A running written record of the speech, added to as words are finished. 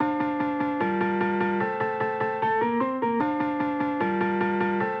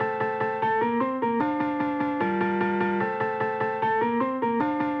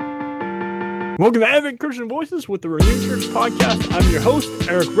Welcome to Advent Christian Voices with the Renewed Church Podcast. I'm your host,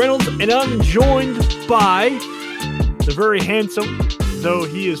 Eric Reynolds, and I'm joined by the very handsome, though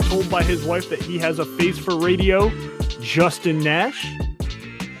he is told by his wife that he has a face for radio, Justin Nash.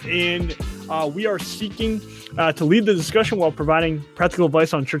 And we are seeking to lead the discussion while providing practical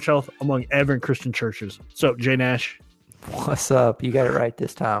advice on church health among Advent Christian churches. So, Jay Nash. What's up? You got it right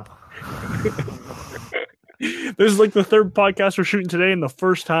this time. This is like the third podcast we're shooting today, and the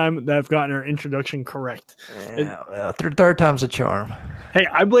first time that I've gotten our introduction correct. Yeah, well, third time's a charm. Hey,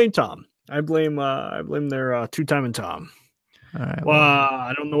 I blame Tom. I blame their two-timing Tom. All right. Well,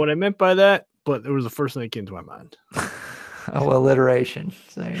 I don't know what I meant by that, but it was the first thing that came to my mind. Alliteration.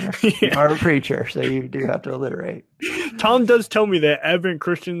 So you are a preacher, so you do have to alliterate. Tom does tell me that Advent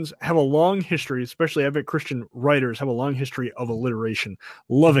Christians have a long history, especially Advent Christian writers have a long history of alliteration,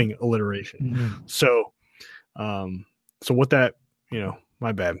 loving alliteration. Mm-hmm. So what that,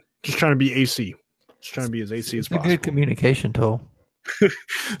 my bad. Just trying to be AC. Just trying to be as AC as possible. A good communication tool.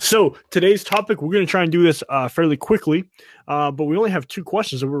 So today's topic, we're going to try and do this fairly quickly, but we only have two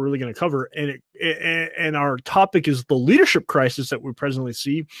questions that we're really going to cover, and our topic is the leadership crisis that we presently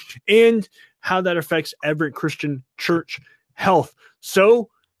see and how that affects Advent Christian church health. So,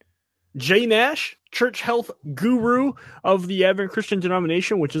 Jay Nash, church health guru of the Advent Christian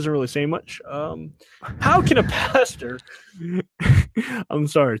denomination, which isn't really saying much. How can a pastor? I'm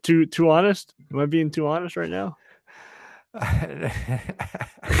sorry, too honest. Am I being too honest right now?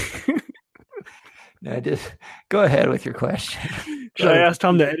 No, just go ahead with your question. Should I ask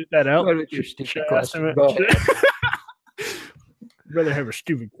Tom to edit that out? Go with your stupid question. I'd rather have a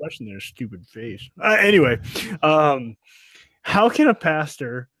stupid question than a stupid face. Anyway, how can a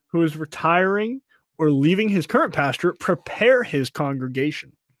pastor who is retiring or leaving his current pastor prepare his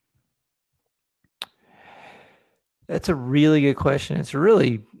congregation? That's a really good question. It's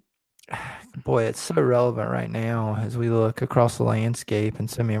really, boy, it's so relevant right now as we look across the landscape and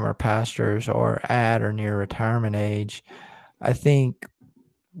so many of our pastors are at or near retirement age. I think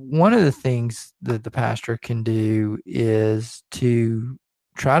one of the things that the pastor can do is to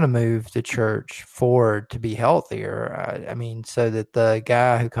try to move the church forward to be healthier. So that the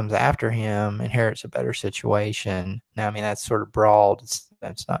guy who comes after him inherits a better situation. Now, that's sort of broad.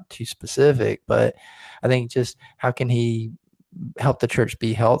 That's not too specific, but I think just how can he help the church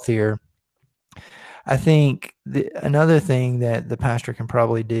be healthier? I think another thing that the pastor can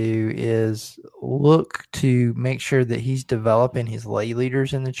probably do is look to make sure that he's developing his lay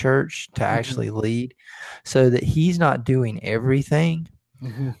leaders in the church to actually lead so that he's not doing everything.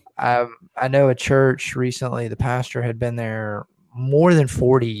 Mm-hmm. I know a church recently, the pastor had been there more than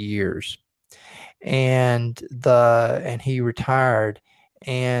 40 years and he retired,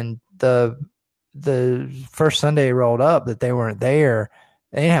 and the first Sunday rolled up that they weren't there.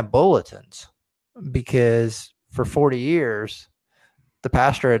 They didn't have bulletins because for 40 years, the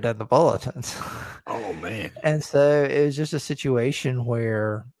pastor had done the bulletins. Oh, man. And so it was just a situation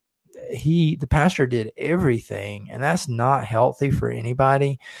where the pastor did everything, and that's not healthy for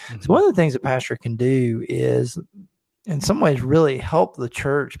anybody. Mm-hmm. So one of the things a pastor can do is, in some ways, really help the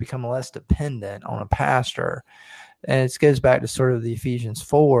church become less dependent on a pastor. And it goes back to sort of the Ephesians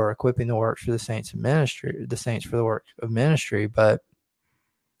 4, equipping the works for the saints of ministry, the saints for the work of ministry. But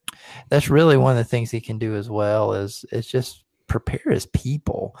that's really one of the things he can do as well is just prepare his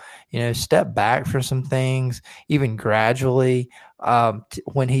people, step back from some things, even gradually.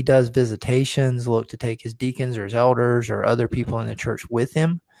 When he does visitations, look to take his deacons or his elders or other people in the church with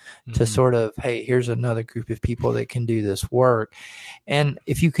him to sort of, hey, here's another group of people that can do this work. And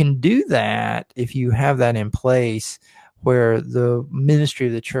if you can do that, if you have that in place where the ministry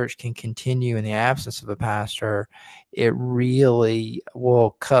of the church can continue in the absence of a pastor, it really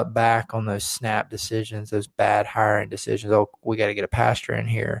will cut back on those snap decisions, those bad hiring decisions. Oh, we got to get a pastor in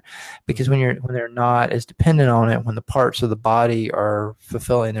here. Because when they're not as dependent on it, when the parts of the body are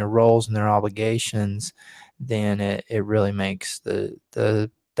fulfilling their roles and their obligations, then it really makes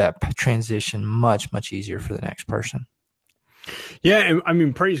that transition much, much easier for the next person. Yeah,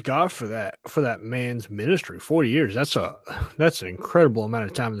 praise God for that man's ministry. 40 years. That's an incredible amount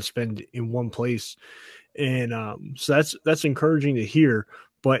of time to spend in one place. And so that's encouraging to hear.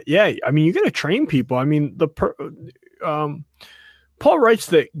 But yeah, you got to train people. Paul writes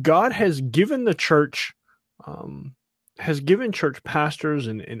that God has given the church church pastors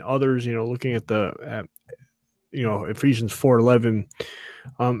and others, looking at Ephesians 4:11,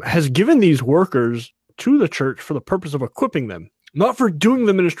 has given these workers to the church for the purpose of equipping them, not for doing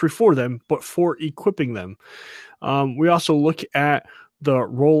the ministry for them, but for equipping them. We also look at the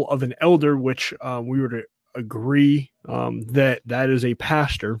role of an elder, which we were to agree that is a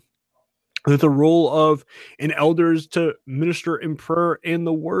pastor. The role of an elder is to minister in prayer and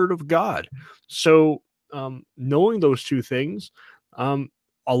the word of God. So knowing those two things,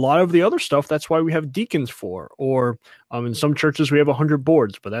 a lot of the other stuff, that's why we have deacons for, or in some churches we have 100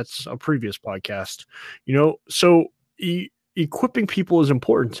 boards, but that's a previous podcast, so equipping people is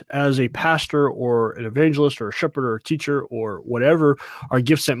important as a pastor or an evangelist or a shepherd or a teacher or whatever our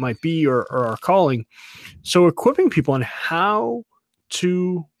gift set might be, or our calling. So equipping people on how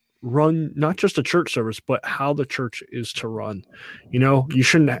to run not just a church service, but how the church is to run. You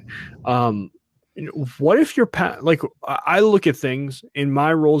shouldn't, what if you're like, I look at things in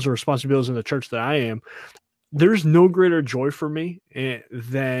my roles and responsibilities in the church that I am, there's no greater joy for me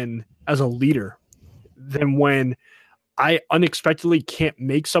than as a leader than when I unexpectedly can't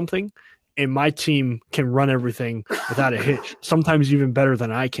make something and my team can run everything without a hitch, sometimes even better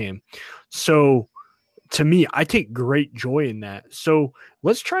than I can. So to me, I take great joy in that. So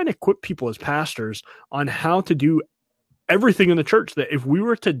let's try and equip people as pastors on how to do everything in the church, that if we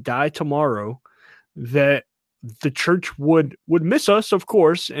were to die tomorrow, that the church would miss us, of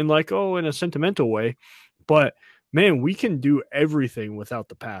course, and like, oh, in a sentimental way, but man, we can do everything without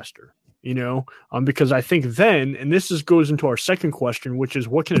the pastor, because I think then, and this goes into our second question, which is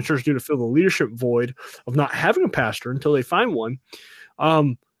what can a church do to fill the leadership void of not having a pastor until they find one?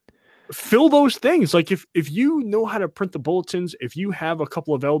 Fill those things. Like if you know how to print the bulletins, if you have a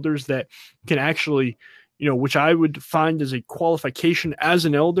couple of elders that can actually, which I would find as a qualification as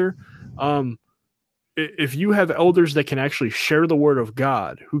an elder, if you have elders that can actually share the word of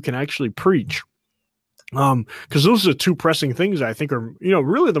God, who can actually preach, because those are the two pressing things I think are,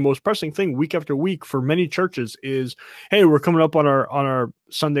 really the most pressing thing week after week for many churches is, hey, we're coming up on our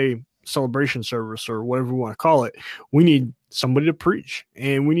Sunday celebration service or whatever we want to call it. We need somebody to preach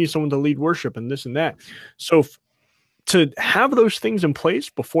and we need someone to lead worship and this and that. So to have those things in place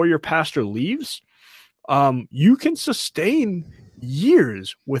before your pastor leaves, you can sustain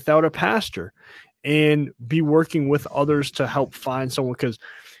years without a pastor and be working with others to help find someone, because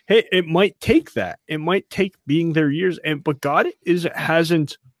hey, it might take that. It might take being there years, but God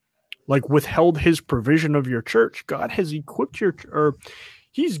hasn't like withheld his provision of your church. God has equipped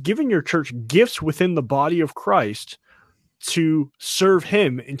he's given your church gifts within the body of Christ to serve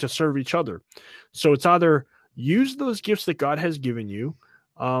him and to serve each other. So it's either use those gifts that God has given you.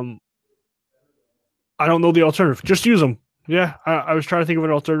 I don't know the alternative. Just use them. Yeah, I was trying to think of an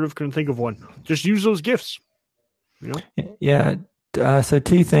alternative. Couldn't think of one. Just use those gifts. Yeah. So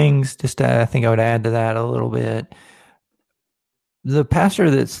two things, I think I would add to that a little bit. The pastor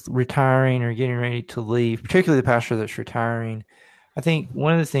that's retiring or getting ready to leave, particularly the pastor that's retiring, I think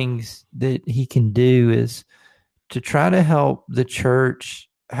one of the things that he can do is to try to help the church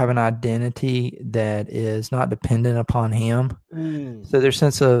have an identity that is not dependent upon him. So their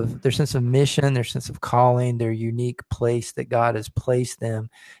sense of mission, their sense of calling, their unique place that God has placed them,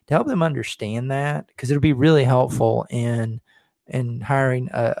 to help them understand that, because it'll be really helpful in hiring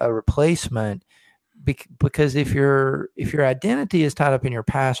a replacement. Because if your identity is tied up in your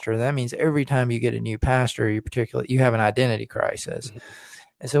pastor, that means every time you get a new pastor, you have an identity crisis. Mm-hmm.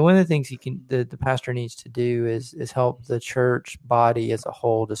 And so one of the things the pastor needs to do is help the church body as a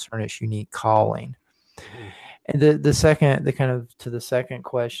whole discern its unique calling. Mm-hmm. And the second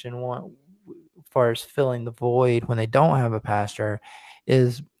question, one, as far as filling the void when they don't have a pastor,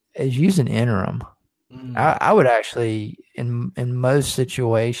 is use an interim. Mm-hmm. I would actually, in most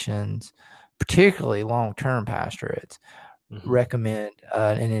situations, particularly long-term pastorates, recommend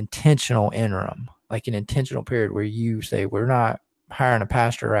an intentional interim, like an intentional period where you say, we're not hiring a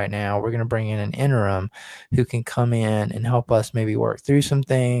pastor right now. We're going to bring in an interim who can come in and help us maybe work through some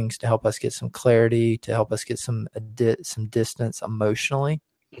things, to help us get some clarity, to help us get some distance emotionally,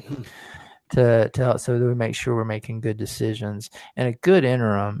 to help, so that we make sure we're making good decisions. And a good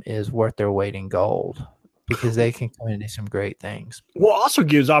interim is worth their weight in gold, because they can come in and do some great things. Well, also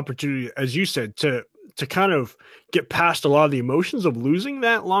gives opportunity, as you said, to kind of get past a lot of the emotions of losing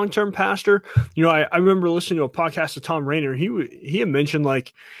that long-term pastor. I remember listening to a podcast of Tom Rainer. He had mentioned,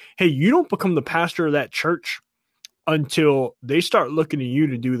 like, hey, you don't become the pastor of that church until they start looking at you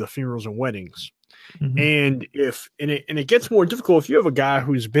to do the funerals and weddings. Mm-hmm. And it gets more difficult if you have a guy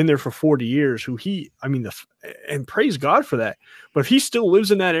who's been there for 40 years, and praise God for that. But if he still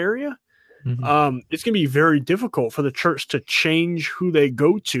lives in that area, mm-hmm. It's going to be very difficult for the church to change who they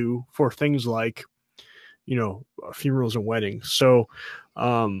go to for things like, funerals and weddings. So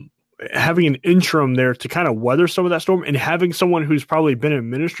having an interim there to kind of weather some of that storm, and having someone who's probably been in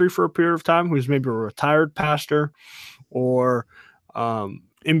ministry for a period of time, who's maybe a retired pastor or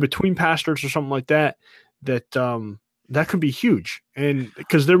in between pastors or something like that, that could be huge. And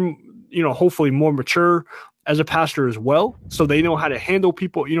because hopefully more mature as a pastor as well. So they know how to handle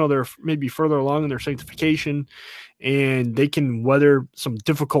people, they're maybe further along in their sanctification, and they can weather some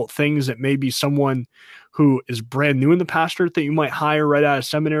difficult things that maybe someone who is brand new in the pastorate that you might hire right out of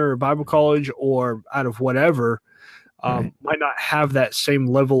seminary or Bible college or out of whatever, Right. might not have that same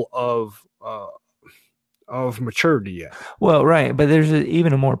level of maturity yet. Well, right. But there's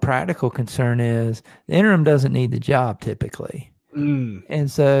even a more practical concern is the interim doesn't need the job typically.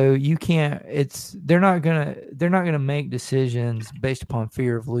 And so you can't, they're not going to make decisions based upon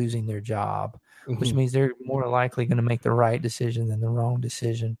fear of losing their job, which means they're more likely going to make the right decision than the wrong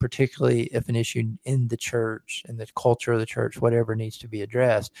decision, particularly if an issue in the church and the culture of the church, whatever needs to be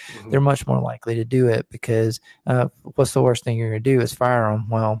addressed, they're much more likely to do it because what's the worst thing you're going to do is fire them.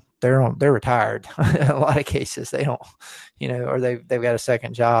 Well, they're retired. In a lot of cases, they don't, or they've got a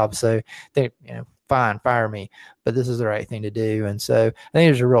second job. So they, fine, fire me, but this is the right thing to do. And so I think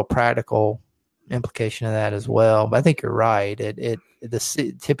there's a real practical implication of that as well. But I think you're right.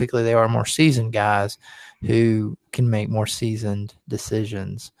 Typically they are more seasoned guys who can make more seasoned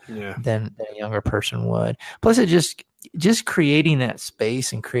decisions than a younger person would. Plus, it just creating that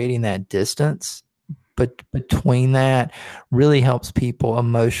space and creating that distance, but between that really helps people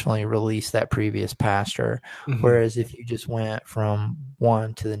emotionally release that previous pastor. Whereas if you just went from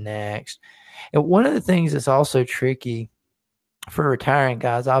one to the next. And one of the things that's also tricky for retiring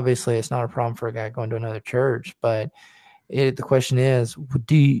guys, obviously it's not a problem for a guy going to another church, but the question is,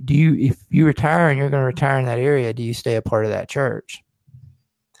 do you, if you retire and you're going to retire in that area, do you stay a part of that church?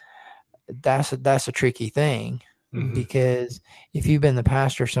 That's a tricky thing. Because if you've been the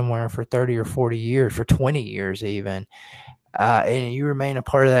pastor somewhere for 30 or 40 years, for 20 years even, and you remain a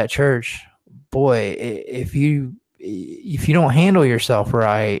part of that church, boy, if you don't handle yourself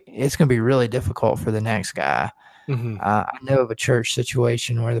right, it's going to be really difficult for the next guy. I know of a church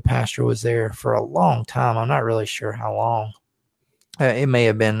situation where the pastor was there for a long time. I'm not really sure how long. It may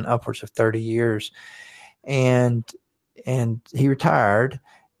have been upwards of 30 years. And he retired,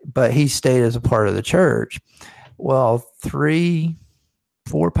 but he stayed as a part of the church. Well, 3-4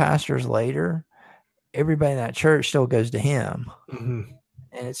 pastors later, everybody in that church still goes to him.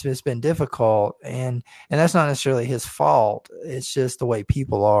 And it's just been difficult. And that's not necessarily his fault. It's just the way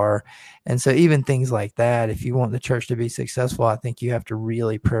people are. And so even things like that, if you want the church to be successful, I think you have to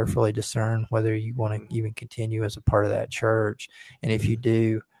really prayerfully discern whether you want to even continue as a part of that church. And if you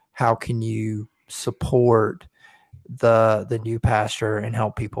do, how can you support the new pastor and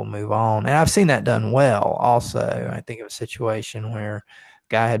help people move on? And I've seen that done well also. I think of a situation where a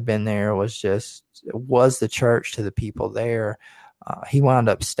guy had been there, was the church to the people there. He wound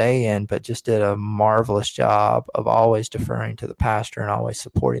up staying, but just did a marvelous job of always deferring to the pastor and always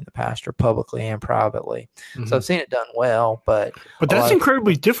supporting the pastor publicly and privately. So I've seen it done well, but that's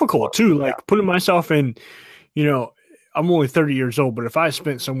incredibly difficult too. Like putting myself in, I'm only 30 years old, but if I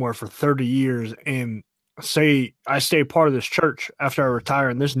spent somewhere for 30 years and say I stay part of this church after I retire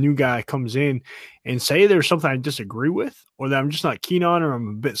and this new guy comes in and say there's something I disagree with or that I'm just not keen on or I'm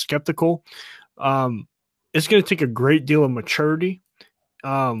a bit skeptical, it's going to take a great deal of maturity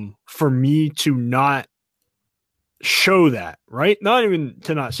for me to not show that, right? Not even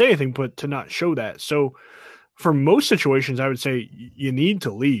to not say anything, but to not show that. So for most situations, I would say you need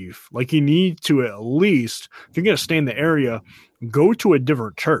to leave. Like you need to at least, if you're going to stay in the area, go to a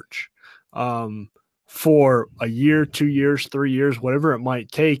different church for a year, 2 years, 3 years, whatever it might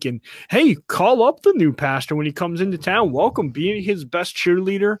take. And hey, call up the new pastor when he comes into town. Welcome, be his best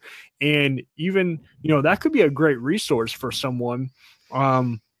cheerleader. And even, that could be a great resource for someone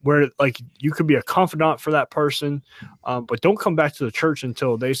where like you could be a confidant for that person. But don't come back to the church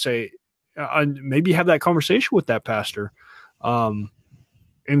until they say, maybe have that conversation with that pastor and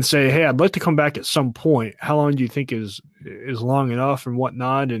say, hey, I'd like to come back at some point. How long do you think is long enough and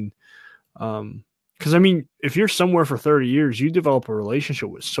whatnot? And, because, if you're somewhere for 30 years, you develop a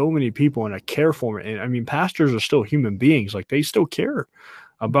relationship with so many people and a care for them. And, pastors are still human beings. Like, they still care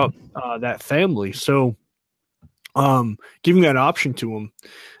about that family. So giving that option to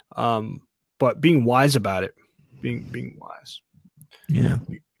them, but being wise about it, being wise. Yeah.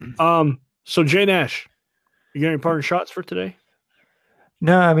 So, Jay Nash, you got any parting shots for today?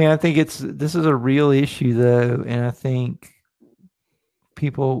 No, I think this is a real issue, though. And I think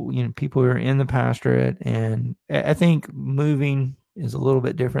people who are in the pastorate, and I think moving is a little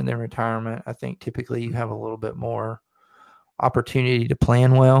bit different than retirement. I think typically you have a little bit more opportunity to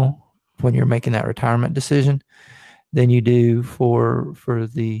plan well when you're making that retirement decision than you do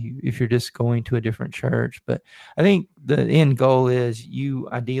if you're just going to a different church. But I think the end goal is you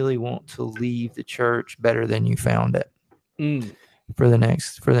ideally want to leave the church better than you found it. for the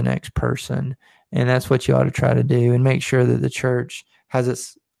next person. And that's what you ought to try to do, and make sure that the church has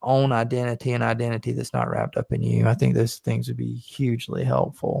its own identity, and identity that's not wrapped up in you. I think those things would be hugely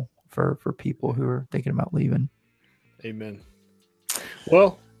helpful for people who are thinking about leaving. Amen.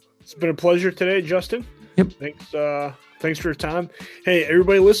 Well, it's been a pleasure today, Justin. Yep. Thanks for your time. Hey,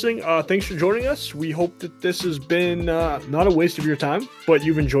 everybody listening, thanks for joining us. We hope that this has been not a waste of your time, but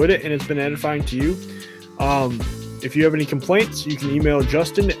you've enjoyed it and it's been edifying to you. If you have any complaints, you can email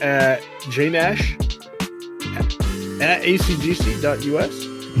Justin at jnash@acgc.us.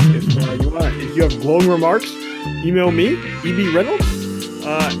 If you have glowing remarks, email me,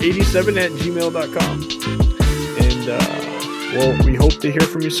 ebreynolds87@gmail.com. And well, we hope to hear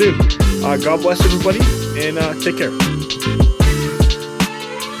from you soon. God bless everybody, and take care.